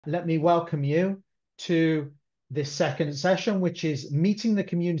Let me welcome you to this second session, which is Meeting the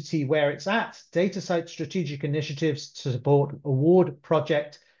Community Where It's At, DataCite Strategic Initiatives to Support Award,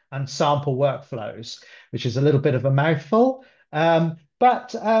 Project, and Sample Workflows, which is a little bit of a mouthful. The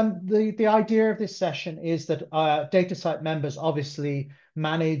idea of this session is that DataCite members obviously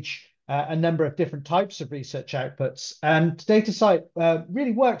manage a number of different types of research outputs, and DataCite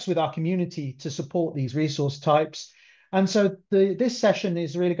really works with our community to support these resource types. And so this session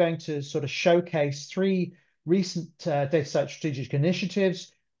is really going to sort of showcase three recent DataCite strategic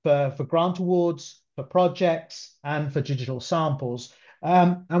initiatives for grant awards, for projects, and for digital samples.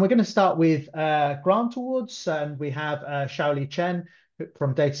 And we're going to start with grant awards, and we have Xiaoli Chen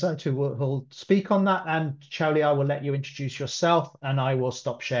from DataCite who will speak on that. And Xiaoli, I will let you introduce yourself, and I will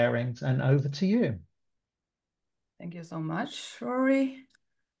stop sharing. And over to you. Thank you so much, Rorie.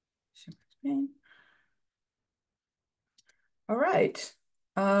 All right.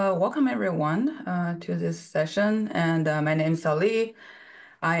 Welcome everyone to this session. And my name is Xiaoli.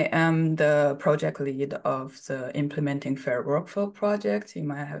 I am the project lead of the Implementing Fair Workflow project. You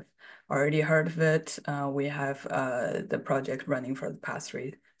might have already heard of it. We have the project running for the past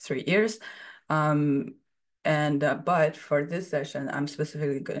three years. But for this session, I'm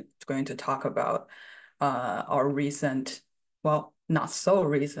specifically going to talk about our recent, well, not so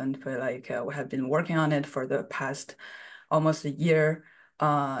recent, but we have been working on it for the past almost a year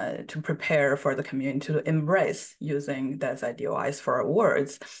to prepare for the community to embrace using DataCite DOIs for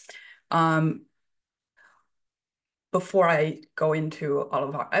awards. Before I go into all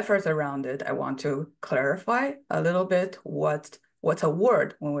of our efforts around it, I want to clarify a little bit what's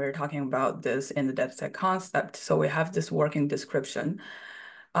award when we're talking about this in the DataCite concept. So we have this working description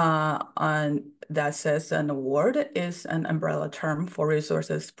that says an award is an umbrella term for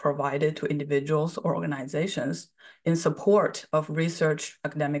resources provided to individuals or organizations in support of research,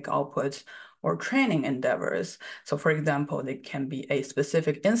 academic outputs, or training endeavors. So for example, it can be a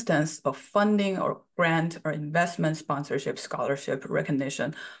specific instance of funding or grant or investment, sponsorship, scholarship,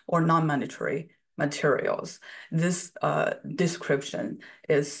 recognition, or non-monetary materials. This description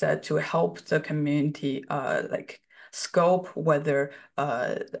is said to help the community scope whether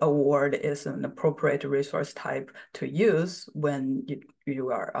award is an appropriate resource type to use when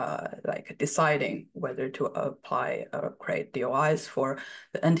you are deciding whether to apply or create DOIs for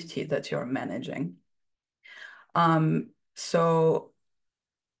the entity that you're managing. So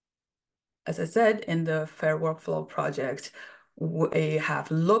as I said, in the Fair Workflow project, we have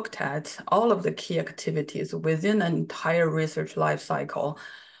looked at all of the key activities within an entire research lifecycle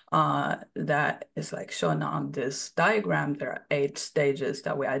that is shown on this diagram. There are 8 stages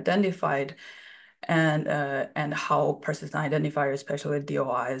that we identified, and how persistent identifiers, especially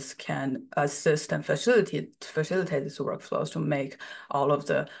DOIs, can assist and facilitate these workflows to make all of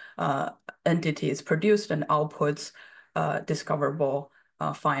the entities produced and outputs discoverable,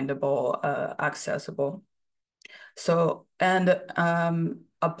 findable, accessible. So,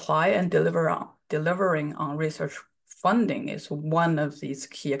 apply and delivering on research funding is one of these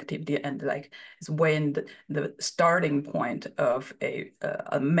key activity, and it's way in the starting point of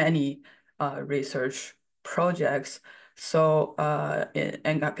many research projects. So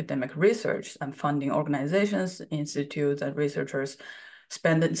in academic research and funding organizations, institutes, and researchers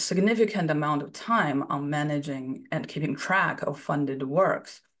spend a significant amount of time on managing and keeping track of funded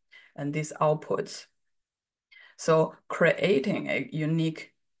works and these outputs. So creating a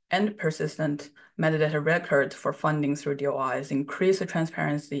unique and persistent metadata record for funding through DOIs increases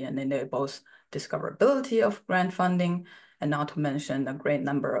transparency and enables discoverability of grant funding, and not to mention a great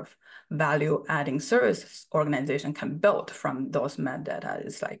number of value-adding services organization can build from those metadata.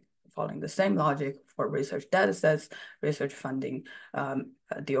 It's following the same logic for research data sets, research funding,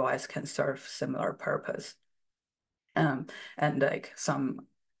 DOIs can serve similar purpose. And some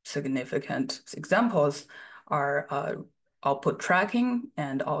significant examples are output tracking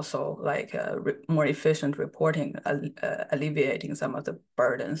and also more efficient reporting, alleviating some of the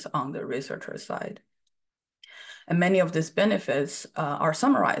burdens on the researcher side. And many of these benefits are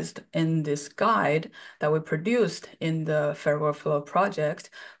summarized in this guide that we produced in the Fair Workflow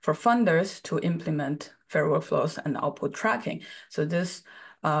project for funders to implement fair workflows and output tracking. So this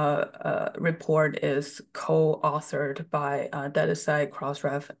report is co-authored by DataCite,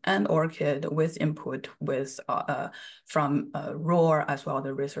 Crossref, and ORCID with input from Rorie, as well as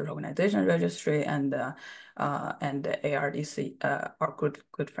the Research Organization Registry and the ARDC, our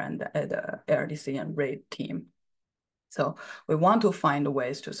good friend at the ARDC and RAID team. So we want to find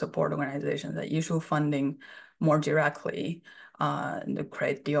ways to support organizations that issue funding more directly and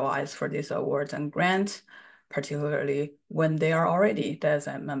create DOIs for these awards and grants. particularly when they are already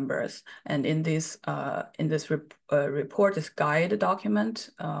DataCite members. And in this report, this guide document,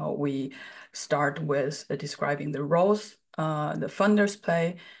 we start with describing the roles the funders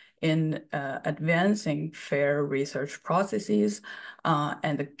play in advancing FAIR research processes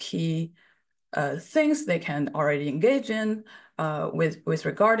and the key things they can already engage in with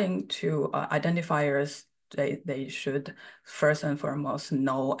regarding to identifiers. They should first and foremost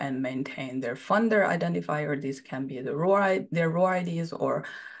know and maintain their funder identifier. These can be their Rorie IDs or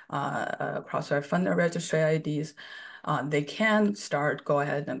Crossref funder registry IDs. They can go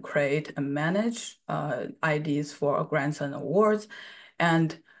ahead and create and manage IDs for grants and awards,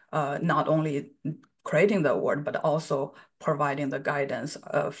 and not only creating the award, but also providing the guidance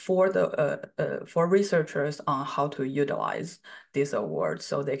for researchers on how to utilize these awards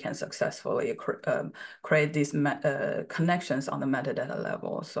so they can successfully create these connections on the metadata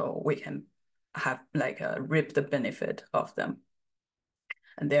level, so we can have reap the benefit of them.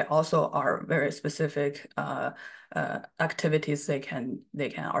 And there also are very specific activities they can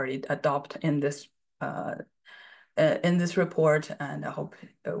already adopt in this report, and I hope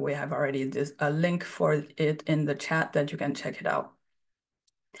we have already a link for it in the chat that you can check it out.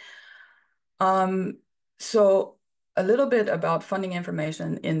 So a little bit about funding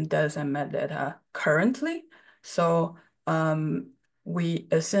information in DataCite Metadata currently. So we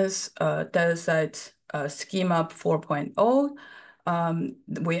since DataCite Schema 4.0,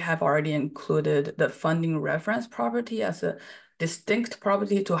 we have already included the funding reference property as a distinct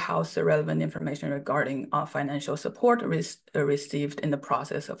property to house the relevant information regarding financial support received in the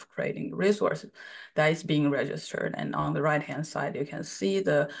process of creating resources that is being registered. And on the right-hand side, you can see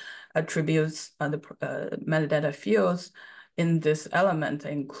the attributes, the metadata fields in this element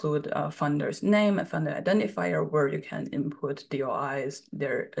include funder's name, a funder identifier, where you can input DOIs,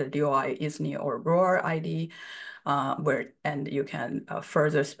 their DOI, ISNI, or ROR ID, and you can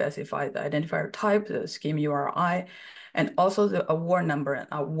further specify the identifier type, the scheme URI, and also the award number and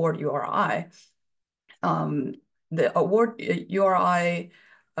award URI. The award URI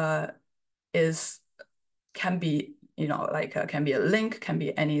can be, can be a link, can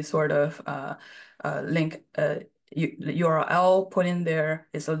be any sort of link. The URL put in there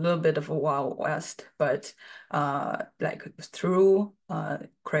is a little bit of a Wild West, but through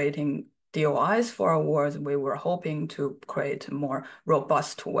creating DOIs for awards, we were hoping to create more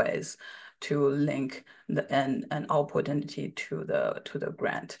robust ways to link an output entity to the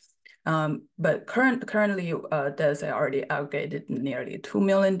grant. But currently, there's already aggregated nearly 2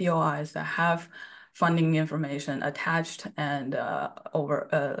 million DOIs that have funding information attached, and over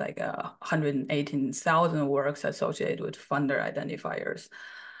 118,000 works associated with funder identifiers.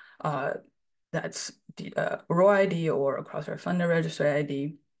 That's the Rorie ID or Crossref funder registry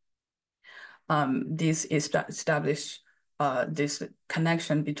ID. These establish this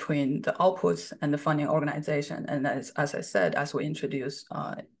connection between the outputs and the funding organization. And as I said, as we introduce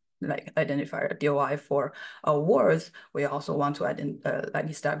identifier DOI for awards, we also want to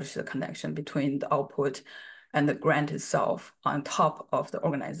establish the connection between the output and the grant itself on top of the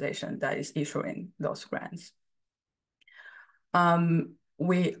organization that is issuing those grants.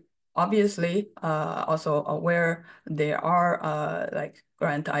 We obviously also aware there are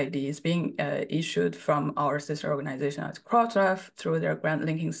grant IDs being issued from our sister organization at Crossref through their grant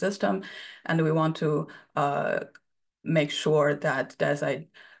linking system, and we want to make sure that DataCite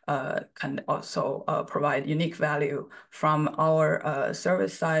can also provide unique value from our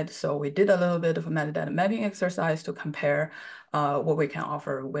service side. So we did a little bit of a metadata mapping exercise to compare what we can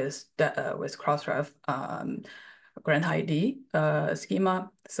offer with Crossref grant ID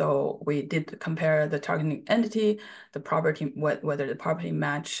schema. So we did compare the targeting entity, the property, whether the property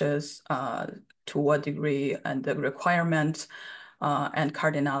matches to what degree, and the requirements and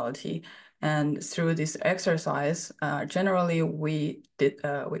cardinality. And through this exercise, generally we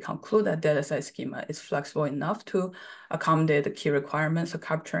conclude that DataCite schema is flexible enough to accommodate the key requirements of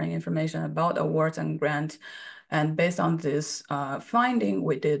capturing information about awards and grants. And based on this finding,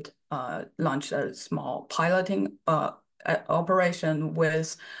 we did launch a small piloting operation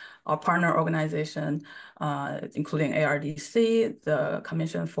with our partner organization, including ARDC, the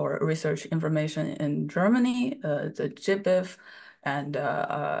Commission for Research Information in Germany, the GBIF, and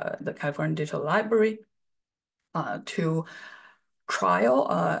the California Digital Library, to trial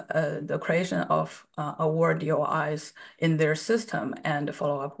the creation of award DOIs in their system and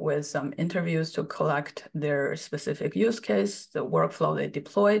follow up with some interviews to collect their specific use case, the workflow they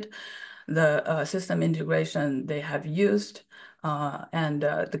deployed, the system integration they have used, and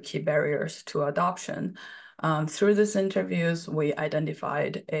the key barriers to adoption. Through these interviews, we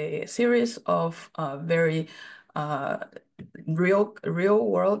identified a series of very real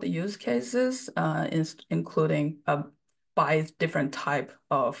world use cases, including by different type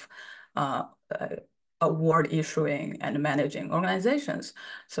of award issuing and managing organizations.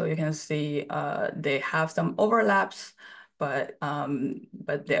 So you can see they have some overlaps, but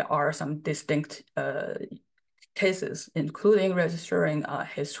there are some distinct cases, including registering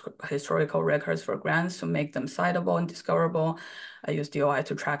historical records for grants to make them citable and discoverable. I use DOI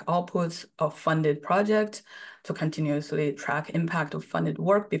to track outputs of funded projects, to continuously track impact of funded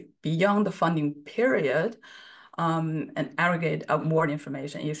work beyond the funding period, and aggregate award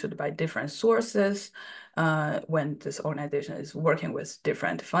information issued by different sources when this organization is working with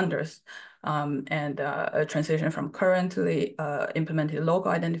different funders. And a transition from currently implemented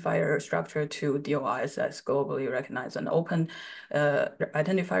local identifier structure to DOIs as globally recognized and open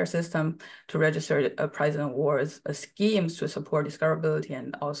identifier system to register prize and awards schemes to support discoverability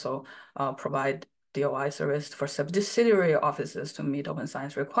and also provide DOI service for subsidiary offices to meet open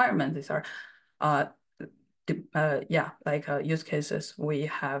science requirements. These are use cases we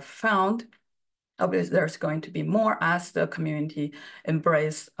have found. Obviously, there's going to be more as the community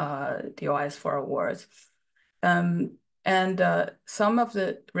embrace DOIs for awards. And some of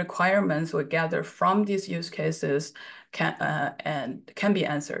the requirements we gather from these use cases can be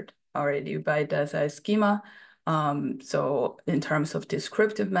answered already by DataCite schema. So in terms of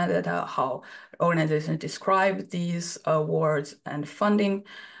descriptive metadata, how organizations describe these awards and funding,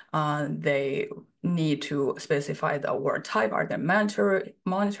 they need to specify the award type. Are they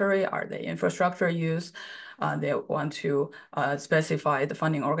monetary? Are they infrastructure use? They want to specify the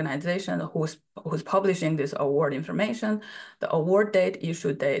funding organization who's publishing this award information, the award date,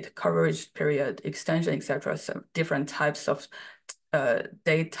 issue date, coverage period, extension, etc. So different types of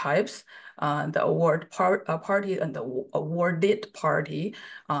date types. The award party and the awarded party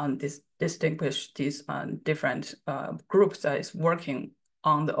distinguish these different groups that is working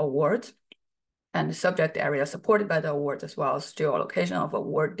on the awards, and the subject area supported by the awards, as well as geolocation of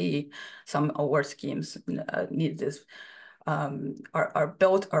awardee. Some award schemes need this, are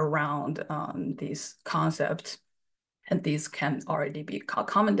built around these concepts, and these can already be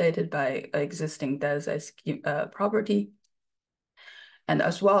accommodated by existing DataCite scheme property. And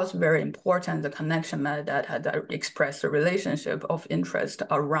as well as very important, the connection metadata that express the relationship of interest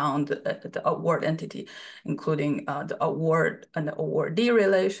around the award entity, including the award and the awardee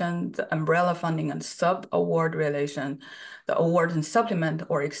relation, the umbrella funding and sub-award relation, the award and supplement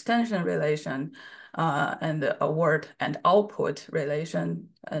or extension relation, and the award and output relation,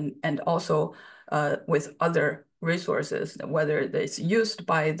 and also with other resources, whether it's used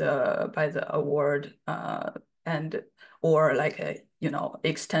by the award or like a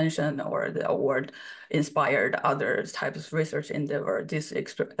extension, or the award inspired other types of research endeavor. This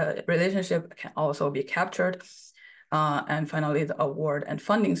relationship can also be captured. And finally, the award and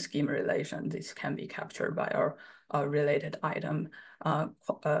funding scheme relation. This can be captured by our related item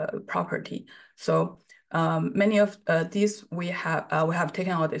property. So many of these we have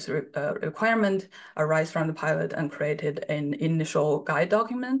taken out this requirement arise from the pilot and created an initial guide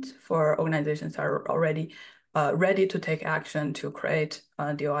document for organizations that are already ready to take action to create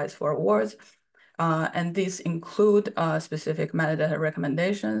DOIs for awards. And these include specific metadata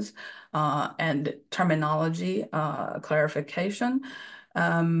recommendations and terminology clarification.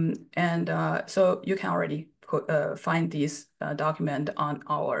 So you can already find these document on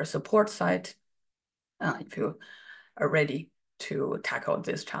our support site if you are ready to tackle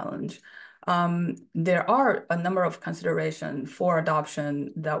this challenge. There are a number of considerations for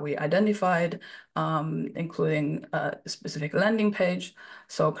adoption that we identified, including a specific landing page.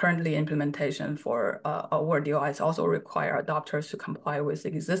 So currently implementation for award DOIs also require adopters to comply with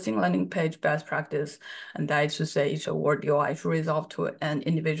existing landing page best practice. And that is to say each award DOI should resolve to an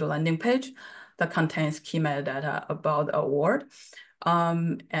individual landing page that contains key metadata about the award.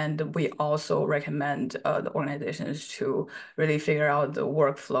 And we also recommend the organizations to really figure out the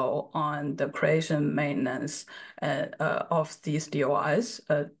workflow on the creation, maintenance of these DOIs,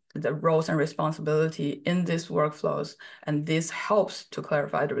 the roles and responsibility in these workflows. And this helps to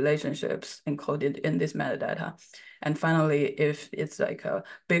clarify the relationships included in this metadata. And finally, if it's like a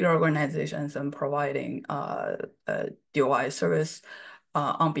bigger organizations and providing DOI service,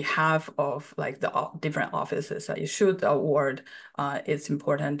 on behalf of like the different offices that issued the award, it's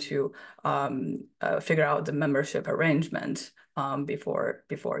important to figure out the membership arrangement before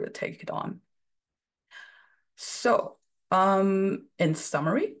you take it on. So in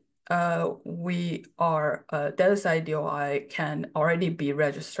summary, DataCite DOI can already be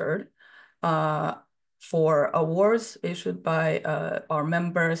registered for awards issued by our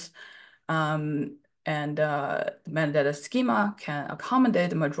members. And the metadata schema can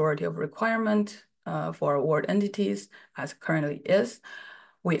accommodate the majority of requirement for award entities as currently is.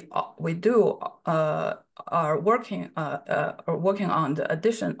 We are working on the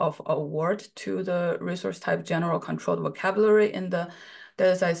addition of award to the resource type general controlled vocabulary in the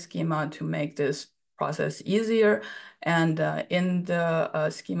DataCite schema to make this process easier. And in the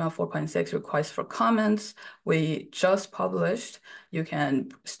schema 4.6 request for comments, we just published. You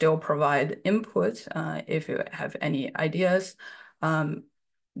can still provide input if you have any ideas.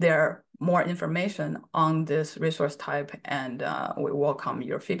 There more information on this resource type, and we welcome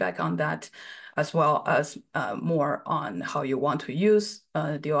your feedback on that, as well as more on how you want to use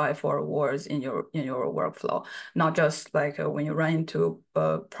DOI for awards in your workflow. Not just like when you run into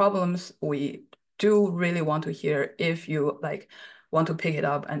problems, we do really want to hear if you want to pick it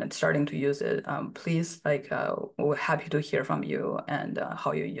up and starting to use it. Please, we're happy to hear from you and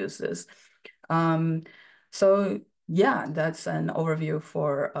how you use this. So yeah, that's an overview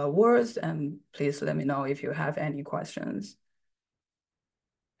for awards, and please let me know if you have any questions.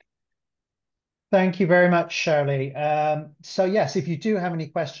 Thank you very much, Shaoli. So yes, if you do have any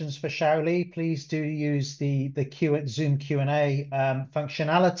questions for Shaoli, please do use the Zoom Q&A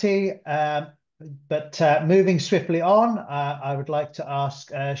functionality. But moving swiftly on, I would like to ask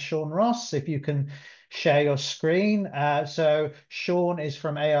Sean Ross if you can share your screen. So Sean is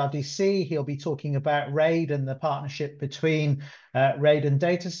from ARDC. He'll be talking about RAID and the partnership between RAID and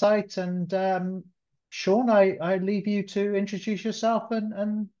DataCite. And Sean, I leave you to introduce yourself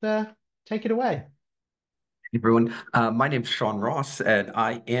and take it away. Everyone, my name is Sean Ross, and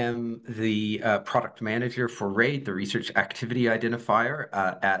I am the product manager for RAID, the Research Activity Identifier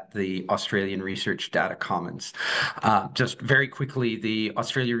at the Australian Research Data Commons. Just very quickly, the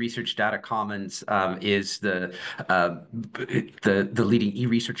Australia Research Data Commons is the leading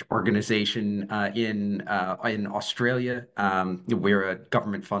e-research organization in Australia. We're a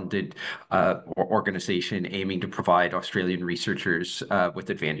government-funded organization aiming to provide Australian researchers with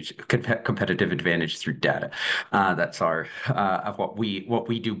competitive advantage through data. That's our of what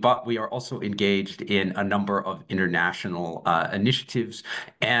we do, but we are also engaged in a number of international initiatives,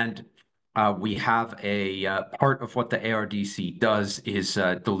 and we have a part of what the ARDC does is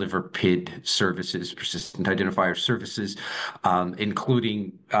deliver PID services, persistent identifier services,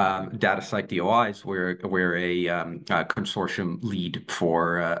 including DataCite DOIs. We're a consortium lead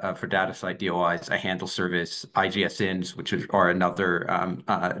for DataCite DOIs, a handle service, IGSNs, which are another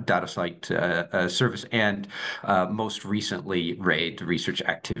DataCite service, and most recently RAID, the Research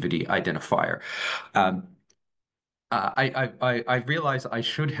Activity Identifier. I realize I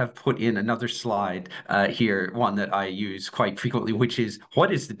should have put in another slide here, one that I use quite frequently, which is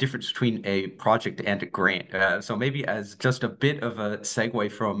what is the difference between a project and a grant? So maybe as just a bit of a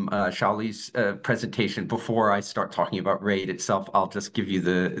segue from Shaoli's presentation, before I start talking about RAID itself, I'll just give you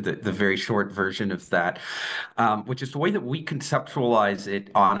the very short version of that, which is the way that we conceptualize it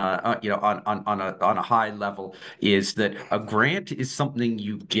on a high level is that a grant is something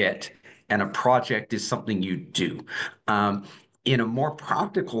you get, and a project is something you do. In a more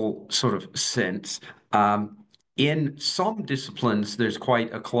practical sort of sense, in some disciplines, there's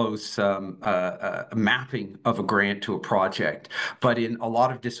quite a close mapping of a grant to a project, but in a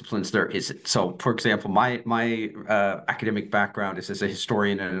lot of disciplines, there isn't. So, for example, my academic background is as a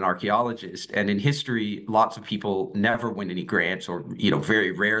historian and an archaeologist, and in history, lots of people never win any grants, or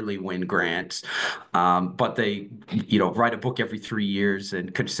very rarely win grants, but they write a book every 3 years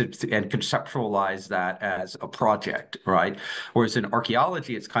and conceptualize that as a project, right? Whereas in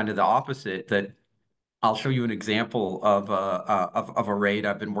archaeology, it's kind of the opposite. That I'll show you an example of a RAID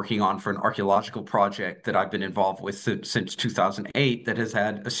I've been working on for an archaeological project that I've been involved with since 2008 that has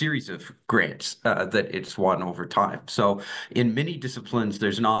had a series of grants that it's won over time. So in many disciplines,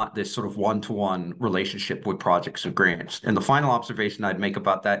 there's not this sort of one-to-one relationship with projects and grants. And the final observation I'd make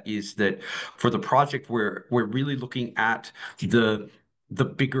about that is that for the project, we're really looking at the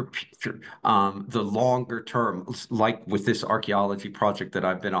bigger picture, the longer term, like with this archaeology project that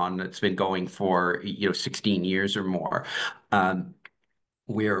I've been on, that's been going for 16 years or more.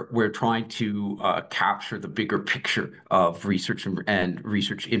 We're trying to capture the bigger picture of research and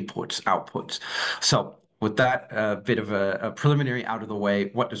research inputs, outputs. So with that bit of a preliminary out of the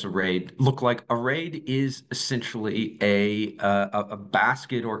way, what does a RAID look like? A RAID is essentially a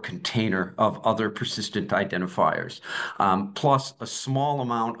basket or container of other persistent identifiers, plus a small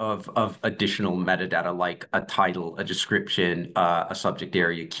amount of additional metadata like a title, a description, a subject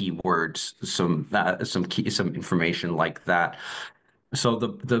area, keywords, some information like that. So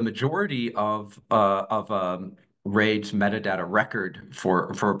the majority of RAID's metadata record for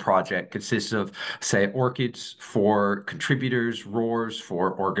a project consists of, say, ORCIDs for contributors, RORs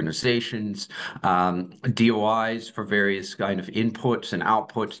for organizations, DOIs for various kind of inputs and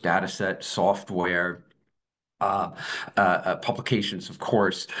outputs, data sets, software, publications, of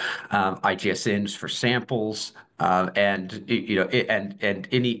course, IGSNs for samples, and and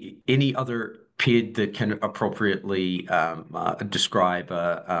any other PID that can appropriately describe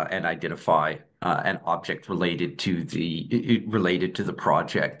and identify an object related to the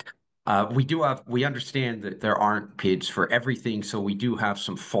project. We understand that there aren't PIDs for everything, so we do have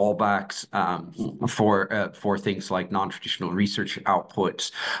some fallbacks for things like non-traditional research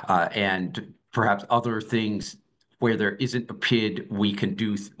outputs and perhaps other things where there isn't a PID. We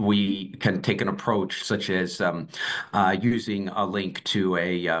can take an approach such as using a link to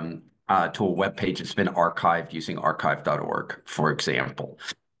a web page that's been archived using archive.org, for example.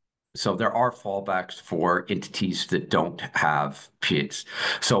 So there are fallbacks for entities that don't have PIDs.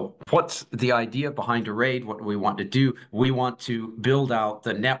 So what's the idea behind a RAID? What do we want to do? We want to build out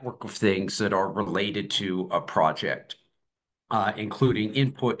the network of things that are related to a project. Including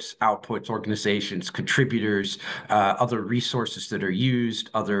inputs, outputs, organizations, contributors, other resources that are used,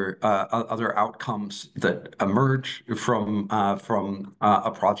 other outcomes that emerge from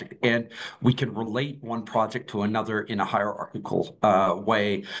a project, and we can relate one project to another in a hierarchical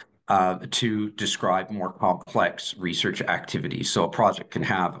way. To describe more complex research activities. So a project can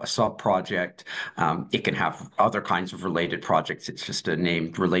have a sub-project. It can have other kinds of related projects. It's just a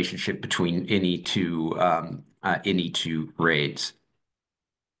named relationship between any two RAIDs.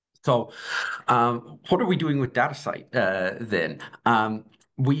 So what are we doing with DataCite then?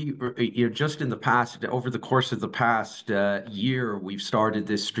 Just in the past, over the course of the past year, we've started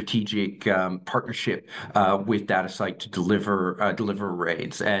this strategic partnership with DataCite to deliver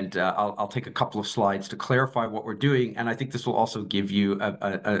RAIDs, and I'll take a couple of slides to clarify what we're doing, and I think this will also give you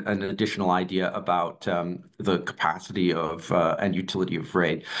an additional idea about the capacity of and utility of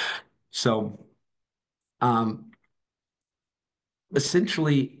RAID. So.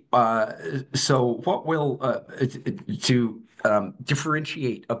 Essentially, so what will to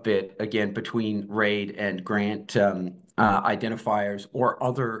differentiate a bit again between RAID and grant identifiers or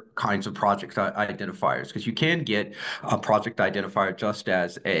other kinds of project identifiers, because you can get a project identifier just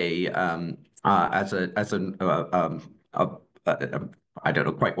as I don't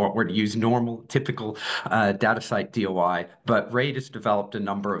know quite what word to use, normal, typical DataCite DOI, but RAID has developed a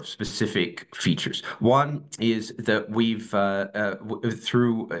number of specific features. One is that we've,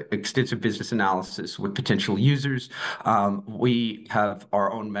 through extensive business analysis with potential users, we have our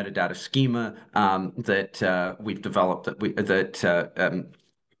own metadata schema that we've developed that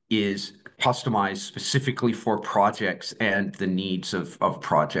is customized specifically for projects and the needs of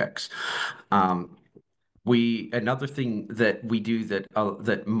projects. Another thing that we do that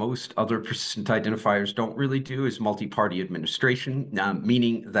most other persistent identifiers don't really do is multi-party administration,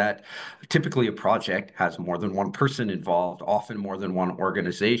 meaning that typically a project has more than one person involved, often more than one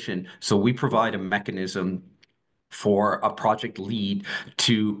organization. So we provide a mechanism for a project lead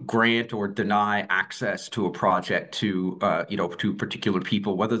to grant or deny access to a project to particular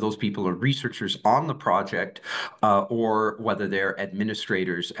people, whether those people are researchers on the project or whether they're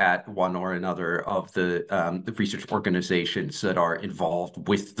administrators at one or another of the research organizations that are involved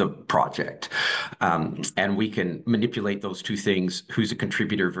with the project. And we can manipulate those two things, who's a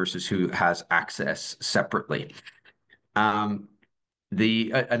contributor versus who has access separately.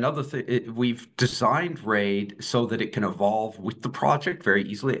 Another thing, we've designed RAID so that it can evolve with the project very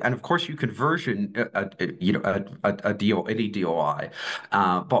easily, and of course you can version any DOI.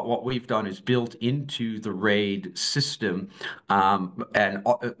 But what we've done is built into the RAID system and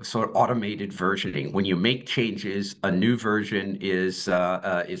sort of automated versioning. When you make changes, a new version is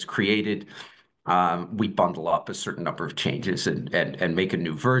created. We bundle up a certain number of changes and make a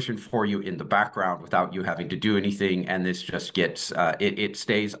new version for you in the background without you having to do anything. And this just gets, it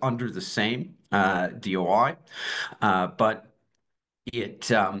stays under the same DOI, but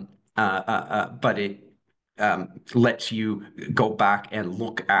it lets you go back and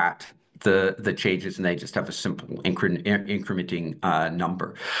look at the changes, and they just have a simple incrementing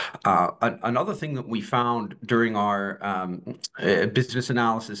number. Another thing that we found during our business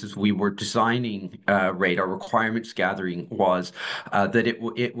analysis as we were designing RAID, our requirements gathering, was that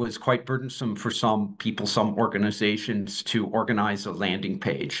it was quite burdensome for some people, some organizations, to organize a landing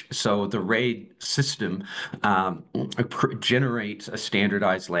page. So the RAID system generates a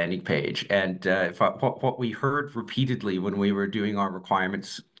standardized landing page. And what we heard repeatedly when we were doing our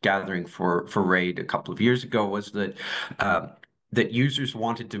requirements gathering for RAID a couple of years ago was that that users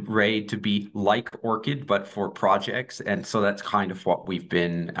wanted the RAID to be like ORCID, but for projects. And so that's kind of what we've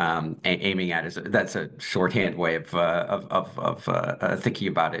been aiming at. That's a shorthand way of thinking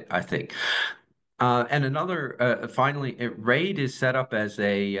about it, I think. And another, finally, RAID is set up as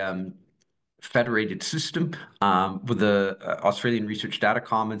a federated system. With the Australian Research Data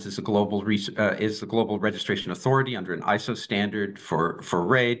Commons is the global registration authority under an ISO standard for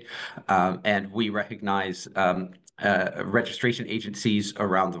RAID, and we recognize registration agencies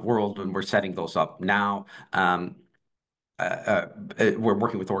around the world, and we're setting those up now. We're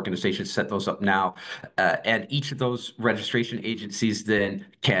working with organizations to set those up now, and each of those registration agencies then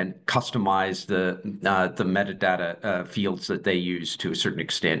can customize the metadata fields that they use to a certain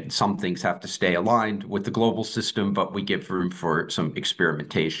extent. Some things have to stay aligned with the global system, but we give room for some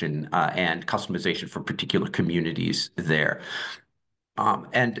experimentation and customization for particular communities there.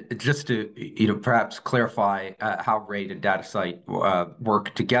 And just to perhaps clarify how RAID and DataCite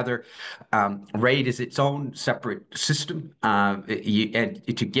work together, RAID is its own separate system, and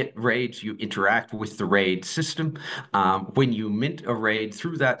to get RAIDs, you interact with the RAID system. When you mint a RAID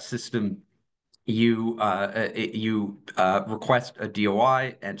through that system, you request a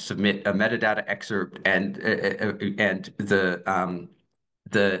DOI and submit a metadata excerpt, and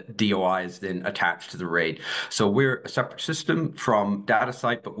the DOI is then attached to the RAID. So we're a separate system from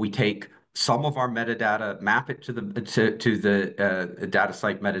DataCite, but we take some of our metadata, map it to the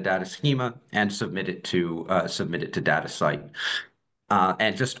DataCite Metadata Schema, and submit it to DataCite.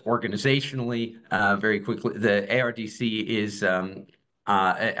 And just organizationally, very quickly, the ARDC is it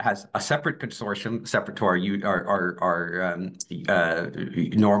has a separate consortium, separate to our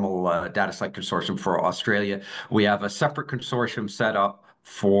normal DataCite consortium for Australia. We have a separate consortium set up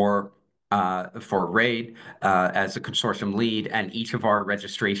for RAID as a consortium lead, and each of our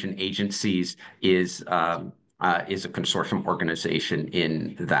registration agencies is a consortium organization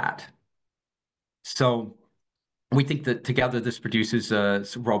in that. So we think that together this produces a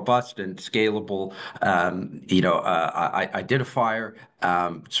robust and scalable, identifier,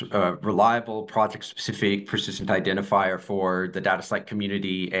 reliable, project-specific, persistent identifier for the DataCite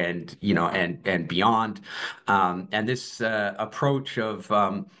community and beyond. And this approach of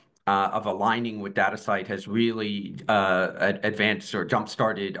aligning with DataCite has really advanced or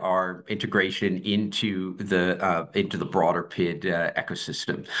jump-started our integration into the broader PID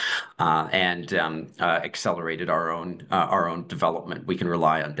ecosystem, and accelerated our own development. We can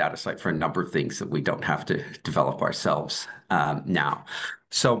rely on DataCite for a number of things that we don't have to develop ourselves now.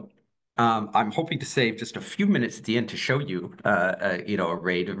 So I'm hoping to save just a few minutes at the end to show you, a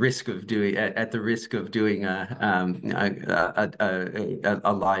RAID. At the risk of doing a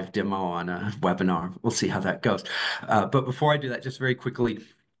live demo on a webinar. We'll see how that goes. But before I do that, just very quickly,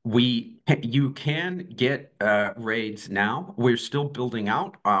 you can get RAIDs now. We're still building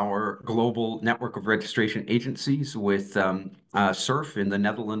out our global network of registration agencies, with SURF in the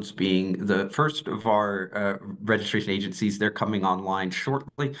Netherlands being the first of our registration agencies. They're coming online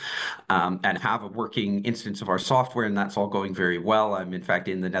shortly, and have a working instance of our software, and that's all going very well. I'm in fact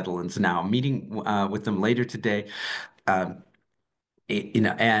in the Netherlands now, meeting with them later today.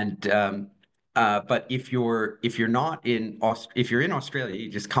 But if you're in Australia, you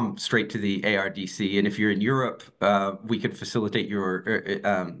just come straight to the ARDC, and if you're in Europe, we could facilitate your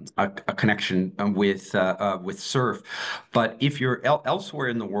a connection with SURF. But if you're elsewhere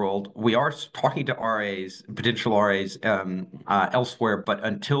in the world, we are talking to RAs, potential RAs elsewhere. But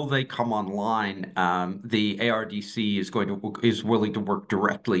until they come online, the ARDC is willing to work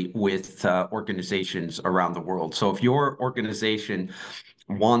directly with organizations around the world. So if your organization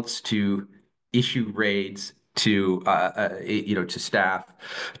wants to issue RAIDs to staff,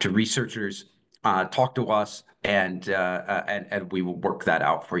 to researchers, talk to us, and we will work that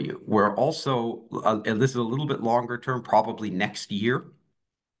out for you. We're also, and this is a little bit longer term, probably next year,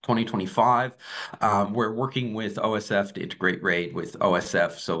 2025. We're working with OSF to integrate RAID with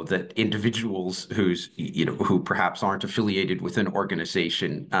OSF, so that individuals who perhaps aren't affiliated with an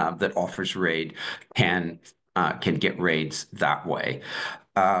organization that offers RAID can get RAIDs that way.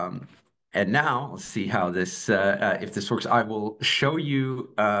 And now let's see how this, if this works. I will show you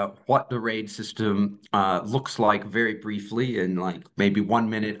what the RAID system looks like very briefly, in like maybe 1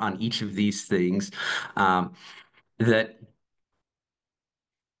 minute on each of these things. So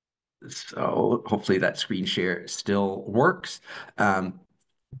hopefully that screen share still works.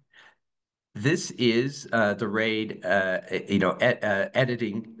 this is the RAID,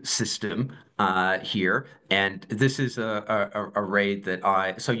 editing system here, and this is a RAID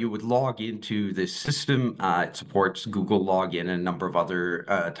that so you would log into this system. It supports Google login and a number of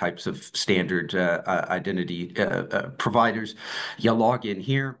other types of standard identity providers. You log in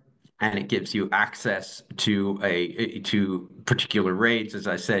here, and it gives you access to particular raids. As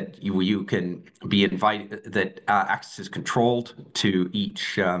I said, you can be invited. That access is controlled to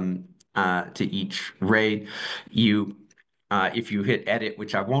each raid. If you hit edit,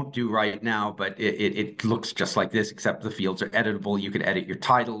 which I won't do right now, but it looks just like this, except the fields are editable. You can edit your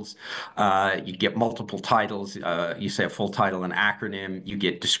titles. You get multiple titles. You say a full title and acronym. You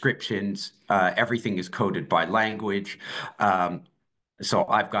get descriptions. Everything is coded by language. So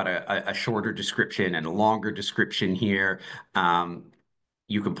I've got a shorter description and a longer description here.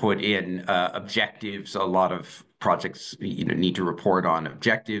 You can put in objectives. A lot of projects need to report on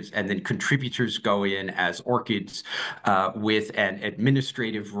objectives, and then contributors go in as orchids with an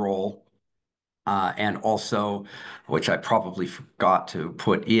administrative role. And also, which I probably forgot to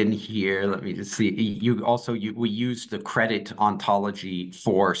put in here, let me just see. We use the credit ontology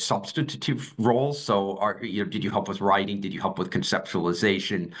for substantive roles. So, did you help with writing? Did you help with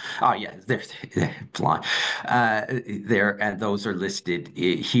conceptualization? Oh, yeah, there, there, and those are listed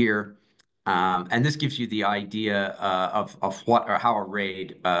here. And this gives you the idea of what or how a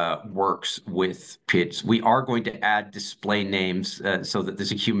RAID works with PIDs. We are going to add display names so that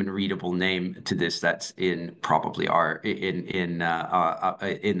there's a human readable name to this. That's in probably in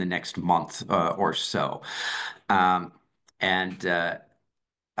the next month or so. I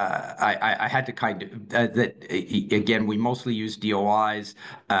had to kind of again, we mostly use DOIs.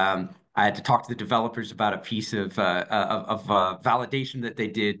 I had to talk to the developers about a piece of validation that they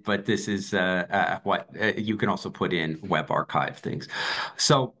did, but this is what you can also put in web archive things.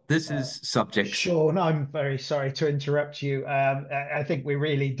 So this is subject. Sean, I'm very sorry to interrupt you. I think we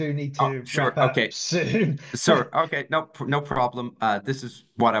really do need to sure. wrap up Okay. soon. Sure. Okay. No problem. This is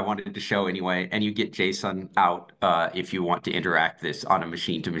what I wanted to show anyway, and you get JSON out if you want to interact this on a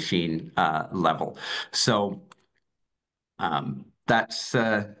machine-to-machine level. So that's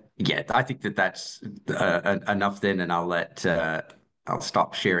yeah. I think that's enough then, and I'll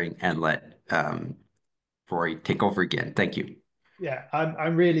stop sharing and let Rory take over again. Thank you. Yeah,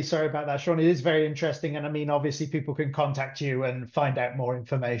 I'm really sorry about that, Sean. It is very interesting, and I mean, obviously, people can contact you and find out more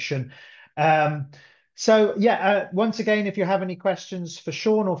information. So yeah, once again, if you have any questions for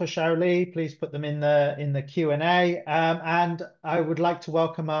Sean or for Xiaoli, please put them in the Q&A. And I would like to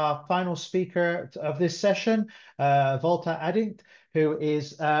welcome our final speaker of this session, Walter Adingt, who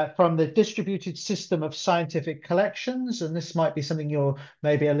is from the Distributed System of Scientific Collections. And this might be something you're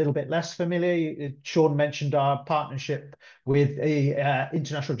maybe a little bit less familiar. Sean mentioned our partnership with the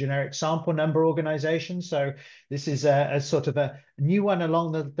International Generic Sample Number Organization. So this is a sort of a new one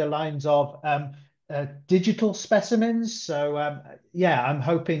along the lines of digital specimens. So yeah, I'm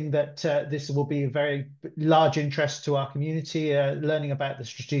hoping that this will be a very large interest to our community, learning about the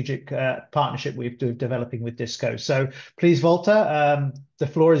strategic partnership we're developing with DISCO. So please, Walter, the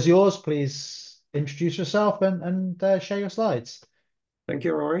floor is yours. Please introduce yourself and share your slides. Thank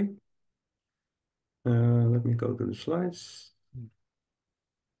you, Rory. Let me go to the slides.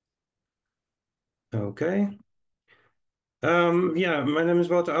 Okay. Yeah, my name is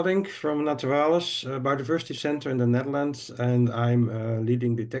Walter Adingt from Naturalis Biodiversity Center in the Netherlands, and I'm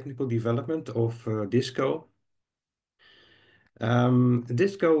leading the technical development of DISCO.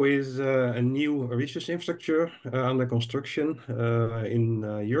 DISCO is a new research infrastructure under construction in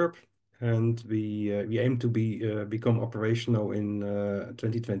Europe, and we aim to become operational in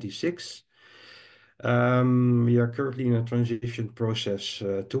 2026. We are currently in a transition process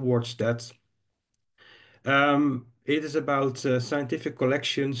towards that. It is about scientific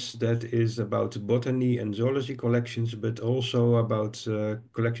collections, that is about botany and zoology collections, but also about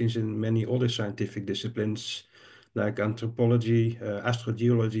collections in many other scientific disciplines like anthropology,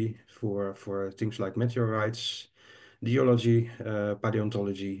 astrogeology for things like meteorites, geology,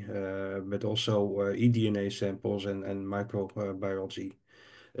 paleontology, but also eDNA samples and microbiology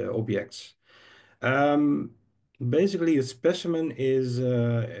objects. Basically, a specimen is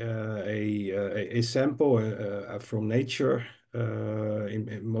a sample from nature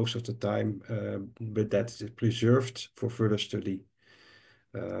in most of the time, but that is preserved for further study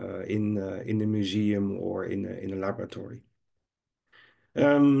in a museum or in a laboratory.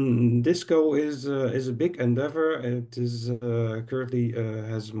 DISCO is a big endeavor. It is currently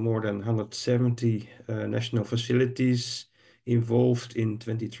has more than 170 national facilities involved in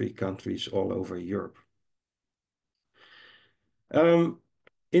 23 countries all over Europe.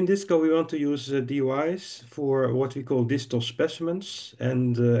 In Disco, we want to use DOIs for what we call distal specimens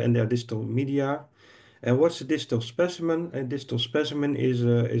and their distal media. And what's a distal specimen? A distal specimen is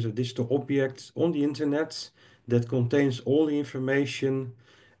a distal object on the internet that contains all the information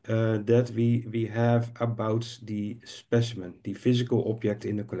that we have about the specimen, the physical object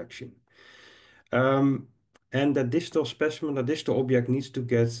in the collection. And that distal specimen, that distal object needs to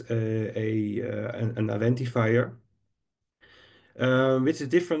get an identifier. Which is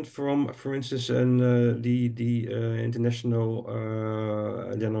different from, for instance, the international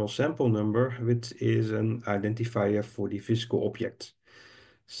general sample number, which is an identifier for the physical object.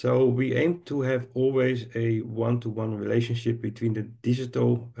 So we aim to have always a one-to-one relationship between the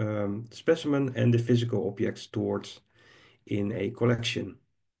digital specimen and the physical object stored in a collection.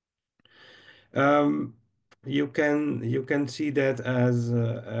 You can see that as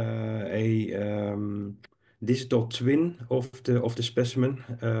a digital twin of the specimen.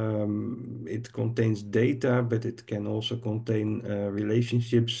 It contains data, but it can also contain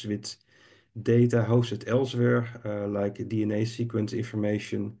relationships with data hosted elsewhere, like DNA sequence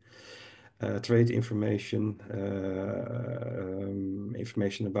information, trait information,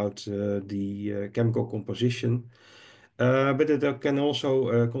 information about the chemical composition. But it can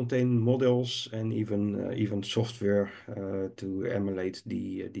also contain models and even software to emulate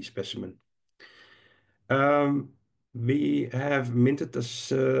the specimen. We have minted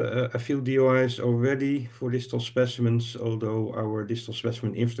a few DOIs already for distal specimens, although our distal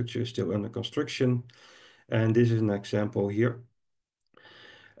specimen infrastructure is still under construction. And this is an example here.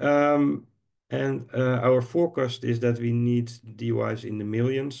 Our forecast is that we need DOIs in the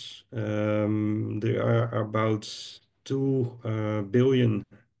millions. There are about 2 billion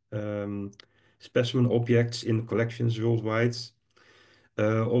specimen objects in collections worldwide.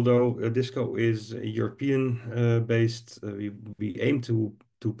 Although Disco is European based, we aim to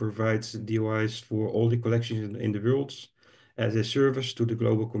provide DOIs for all the collections in the world as a service to the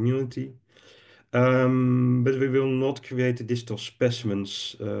global community. But we will not create distal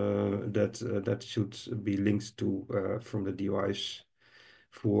specimens that should be linked to from the DOIs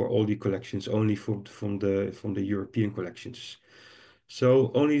for all the collections, only from the European collections.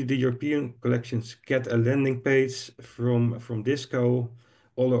 So only the European collections get a landing page from Disco.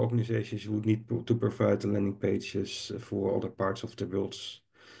 Other organizations would need to provide the landing pages for other parts of the world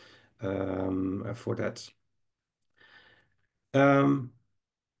for that.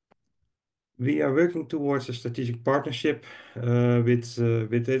 We are working towards a strategic partnership with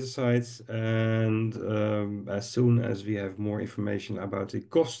DataCite, and as soon as we have more information about the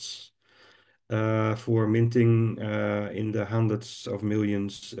costs for minting in the hundreds of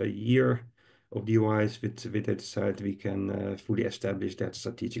millions a year of DOIs with DataCite, we can fully establish that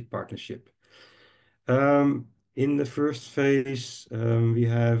strategic partnership. In the first phase, we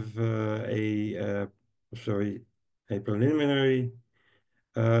have a preliminary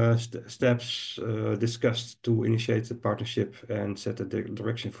steps discussed to initiate the partnership and set the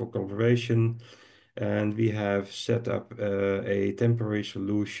direction for collaboration. And we have set up a temporary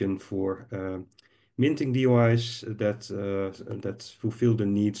solution for minting DOIs that fulfill the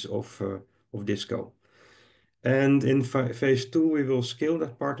needs of Disco. And in phase 2, we will scale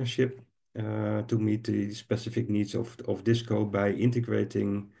that partnership to meet the specific needs of Disco by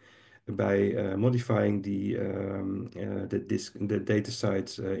modifying the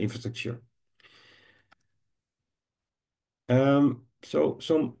DataCite infrastructure. So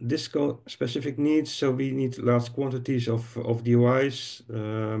some Disco specific needs. So we need large quantities of DOIs.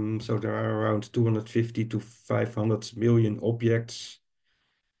 So there are around 250 to 500 million objects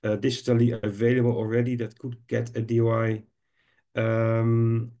digitally available already that could get a DOI.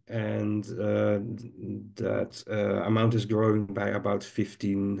 That amount is growing by about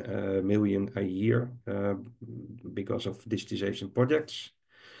 15 million a year because of digitization projects.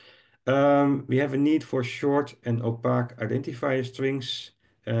 We have a need for short and opaque identifier strings,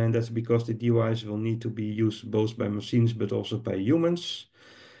 and that's because the DOIs will need to be used both by machines but also by humans.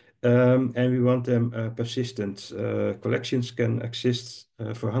 And we want them persistent. Collections can exist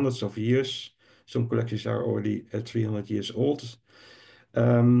for hundreds of years. Some collections are already 300 years old.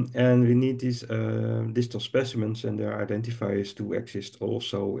 And we need these distal specimens and their identifiers to exist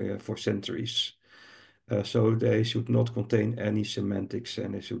also for centuries. So they should not contain any semantics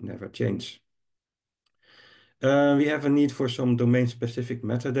and they should never change. We have a need for some domain-specific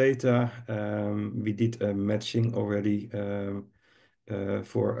metadata. We did a matching already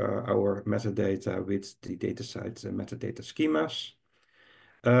for our metadata with the DataCite metadata schemas.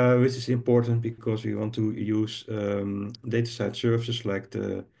 Which is important because we want to use DataCite services like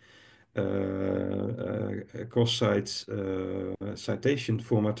the cross-site citation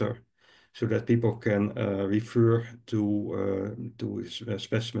formatter, so that people can refer to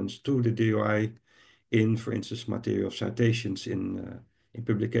specimens to the DOI in, for instance, material citations in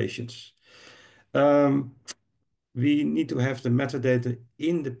publications. We need to have the metadata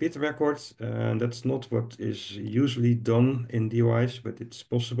in the PID records, and that's not what is usually done in DOIs, but it's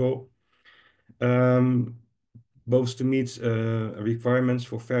possible. Both to meet requirements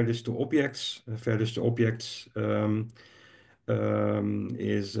for fair list to objects. Fair list to objects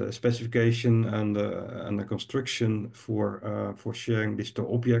is a specification and a construction for sharing list to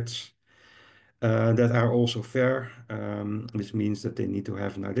objects that are also fair, which means that they need to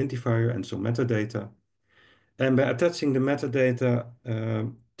have an identifier and some metadata. And by attaching the metadata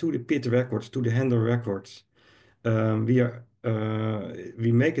to the PID records, to the handle records, we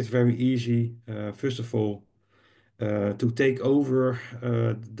make it very easy, first of all, to take over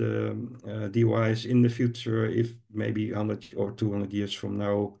the DOIs in the future if maybe 100 or 200 years from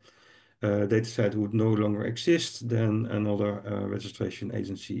now, DataCite would no longer exist, then another registration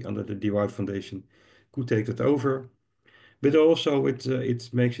agency under the DOI Foundation could take it over. But also it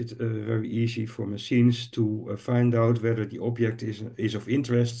makes it very easy for machines to find out whether the object is of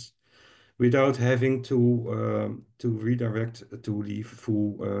interest without having to redirect to the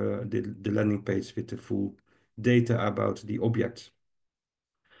full the landing page with the full data about the object.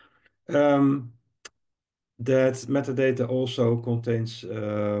 That metadata also contains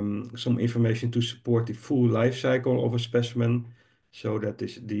some information to support the full life cycle of a specimen, so that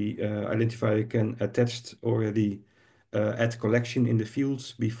the identifier can attach already at collection in the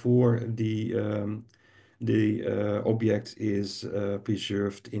fields before the object is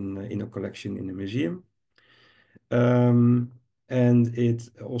preserved in a collection in a museum. And it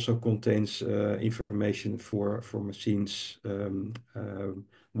also contains information for machines,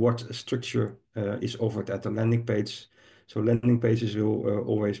 what structure is offered at the landing page. So landing pages will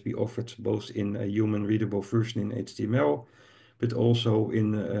always be offered both in a human readable version in HTML, but also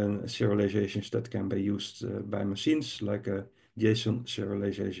in serializations that can be used by machines, like a JSON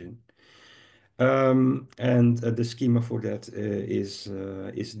serialization. And the schema for that is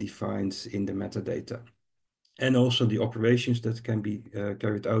defined in the metadata. And also the operations that can be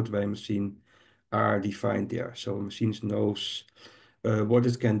carried out by a machine are defined there. So a machine knows what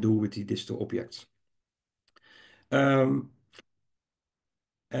it can do with the digital objects. What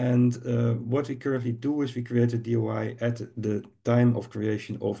we currently do is we create a DOI at the time of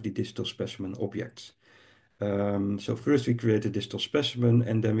creation of the digital specimen objects. So first we create a digital specimen,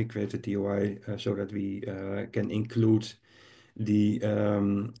 and then we create a DOI so that we can include the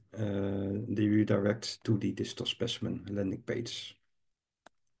redirect to the digital specimen landing page.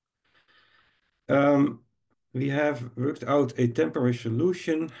 We have worked out a temporary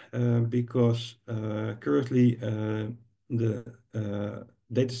solution because currently the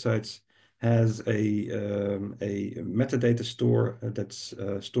DataCite has a metadata store that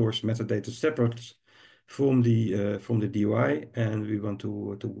stores metadata separate from the DOI, and we want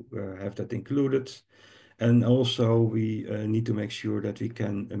to have that included. And also we need to make sure that we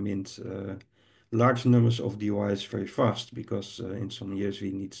can mint large numbers of DOIs very fast, because in some years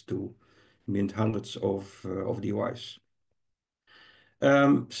we need to mint hundreds of DOIs.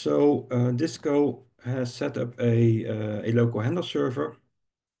 Disco has set up a local handle server,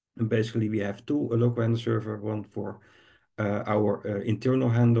 and basically we have two local handle server, one for our internal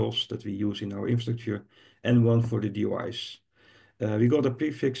handles that we use in our infrastructure, and one for the DOIs. We got a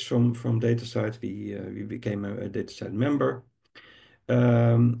prefix from DataCite. We became a DataCite member,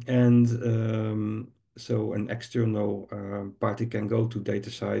 so an external party can go to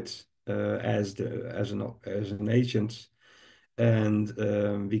DataCite as an agent, and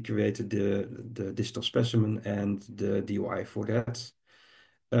we created the digital specimen and the DOI for that.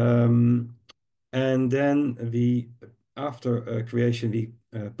 And then after creation, we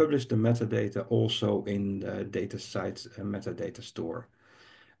publish the metadata also in the DataCite metadata store.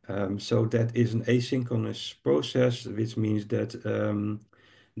 So that is an asynchronous process, which means that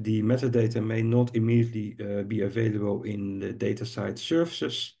the metadata may not immediately be available in the DataCite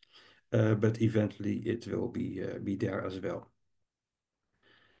services, but eventually it will be there as well.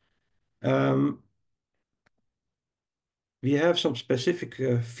 We have some specific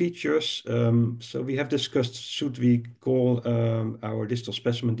features. So we have discussed, should we call our digital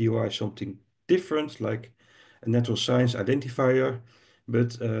specimen DOI something different, like a natural science identifier?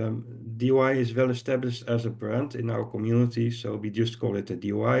 But DOI is well established as a brand in our community, so we just call it a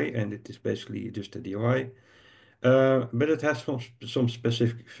DOI, and it is basically just a DOI. But it has some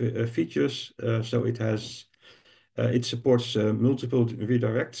specific features. So it supports multiple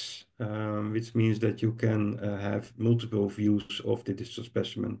redirects. which means that you can have multiple views of the digital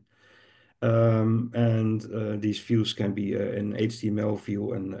specimen. These views can be an HTML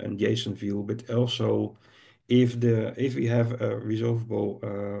view and a JSON view, but also if we have a resolvable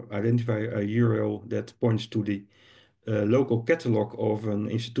identifier, a URL that points to the local catalog of an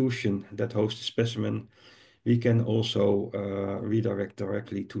institution that hosts the specimen, we can also redirect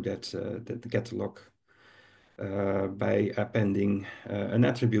directly to that catalog by appending an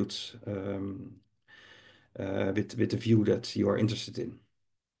attribute with the view that you are interested in.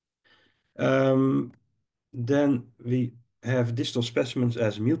 Then we have digital specimens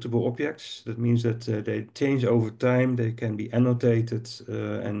as mutable objects. That means that they change over time. They can be annotated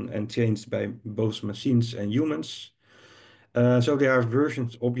and changed by both machines and humans. So they are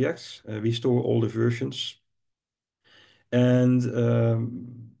versions objects. We store all the versions. And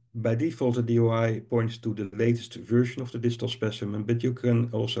by default, the DOI points to the latest version of the digital specimen, but you can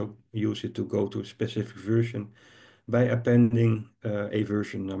also use it to go to a specific version by appending a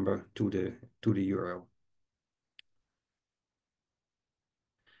version number to the URL.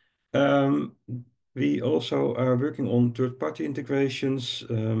 We also are working on third-party integrations.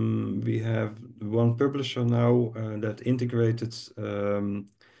 We have one publisher now that integrated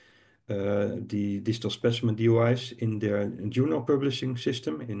the digital specimen DOIs in their journal publishing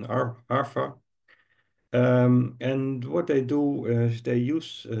system in ARFA. And what they do is they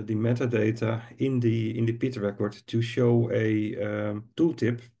use the metadata in the PID record to show a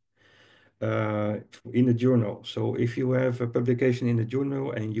tooltip in the journal. So if you have a publication in the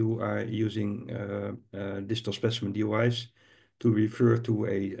journal and you are using digital specimen DOIs to refer to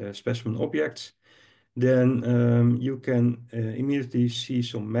a specimen object, then you can immediately see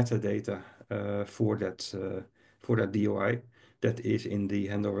some metadata for that DOI that is in the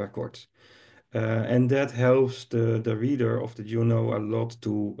handle record. And that helps the reader of the journal a lot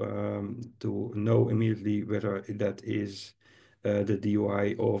to know immediately whether that is the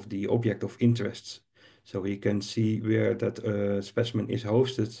DOI of the object of interest. So he can see where that specimen is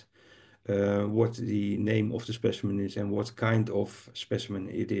hosted, what the name of the specimen is, and what kind of specimen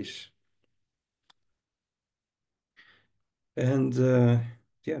it is. And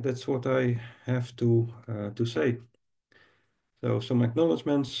yeah, that's what I have to say. So some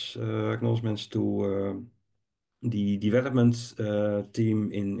acknowledgements to the development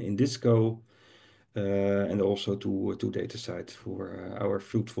team in Disco, and also to DataCite for our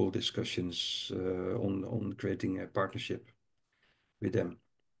fruitful discussions on creating a partnership with them.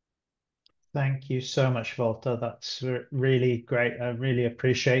 Thank you so much, Walter. That's really great. I really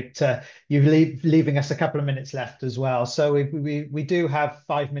appreciate you leaving us a couple of minutes left as well. So we do have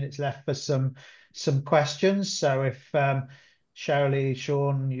 5 minutes left for some questions. So if Shirley,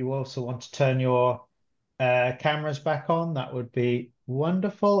 Sean, you also want to turn your cameras back on, that would be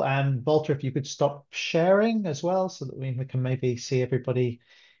wonderful. And Walter, if you could stop sharing as well so that we can maybe see everybody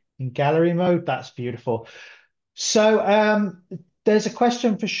in gallery mode, that's beautiful. So there's a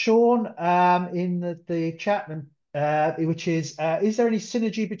question for Sean in the chat, which is there any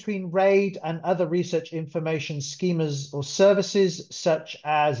synergy between RAID and other research information schemas or services such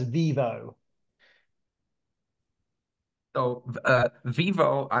as Vivo? So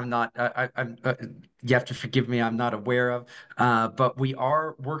Vivo, I'm not. I'm. You have to forgive me. I'm not aware of. But we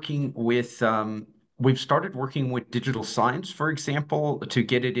are working with. We've started working with digital science, for example, to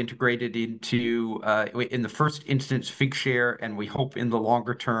get it integrated into, in the first instance, Figshare, and we hope in the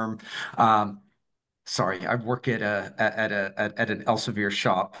longer term. Sorry, I work at an Elsevier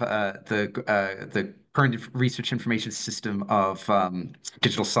shop. The current research information system of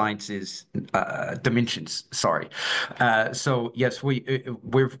digital science is Dimensions. Sorry. So yes,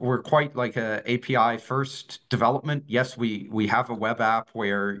 we're quite like a API first development. Yes, we have a web app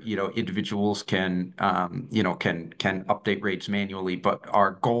where individuals can can update rates manually, but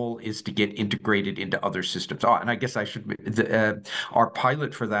our goal is to get integrated into other systems. Oh, and I guess I should. Our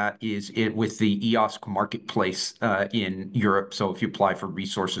pilot for that is with the EOSC marketplace in Europe. So if you apply for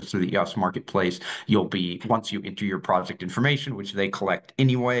resources through the EOSC marketplace, once you enter your project information, which they collect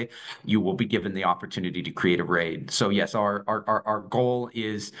anyway, you will be given the opportunity to create a RAID. So yes, our goal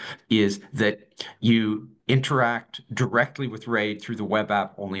is that you interact directly with RAID through the web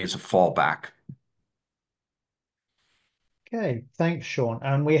app only as a fallback. Okay, thanks, Sean.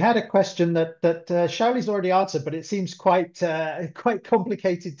 And we had a question that Shirley's already answered, but it seems quite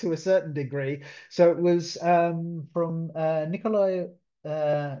complicated to a certain degree. So it was from Nikolai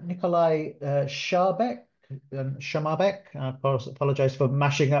Shamabek. I apologize for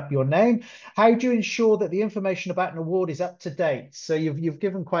mashing up your name. How do you ensure that the information about an award is up to date? So you've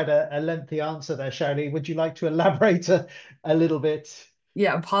given quite a lengthy answer there, Shirley. Would you like to elaborate a little bit?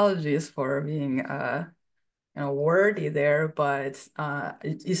 Yeah, apologies for being wordy there, but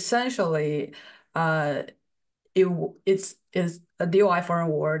essentially, it's a DOI for a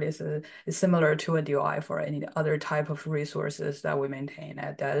word is similar to a DOI for any other type of resources that we maintain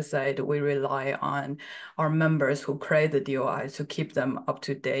at DataCite. We rely on our members who create the DOIs to keep them up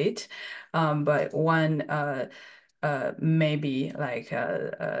to date. But one maybe like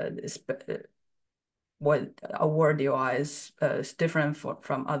what award DOI is different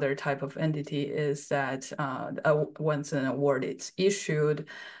from other type of entity is that once an award is issued,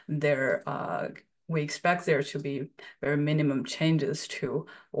 we expect there to be very minimum changes to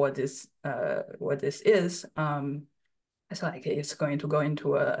what this is. It's like it's going to go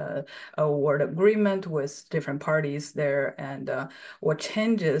into a award agreement with different parties there, and what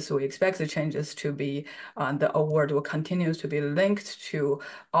changes we expect the changes to be the award will continue to be linked to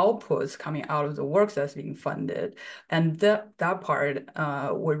outputs coming out of the work that's being funded, and that part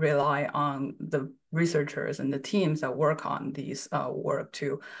we rely on the researchers and the teams that work on these work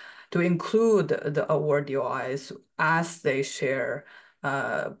to include the award DOIs as they share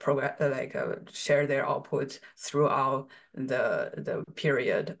share their outputs throughout the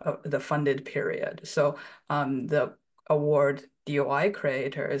period of the funded period. So the award DOI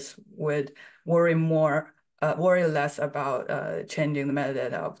creators would worry less about changing the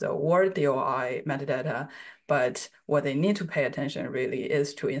metadata of the award DOI metadata, but what they need to pay attention really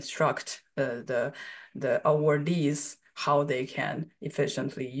is to instruct the awardees how they can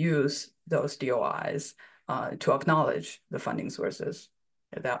efficiently use those DOIs to acknowledge the funding sources.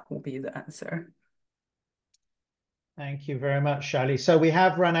 That will be the answer. Thank you very much, Shally. So we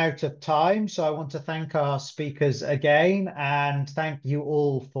have run out of time, so I want to thank our speakers again and thank you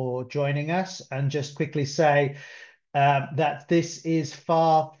all for joining us, and just quickly say that this is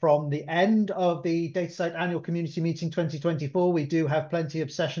far from the end of the DataCite Annual Community Meeting 2024. We do have plenty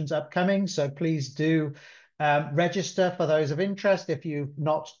of sessions upcoming, so please do register for those of interest if you've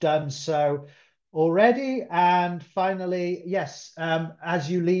not done so already. And finally, yes, as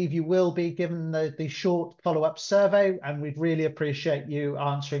you leave, you will be given the short follow-up survey, and we'd really appreciate you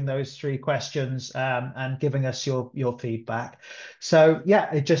answering those 3 questions and giving us your feedback. So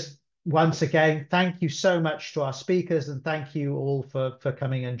yeah, once again, thank you so much to our speakers, and thank you all for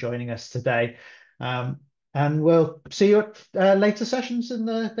coming and joining us today. And we'll see you at later sessions in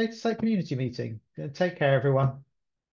the DataCite community meeting. Take care, everyone.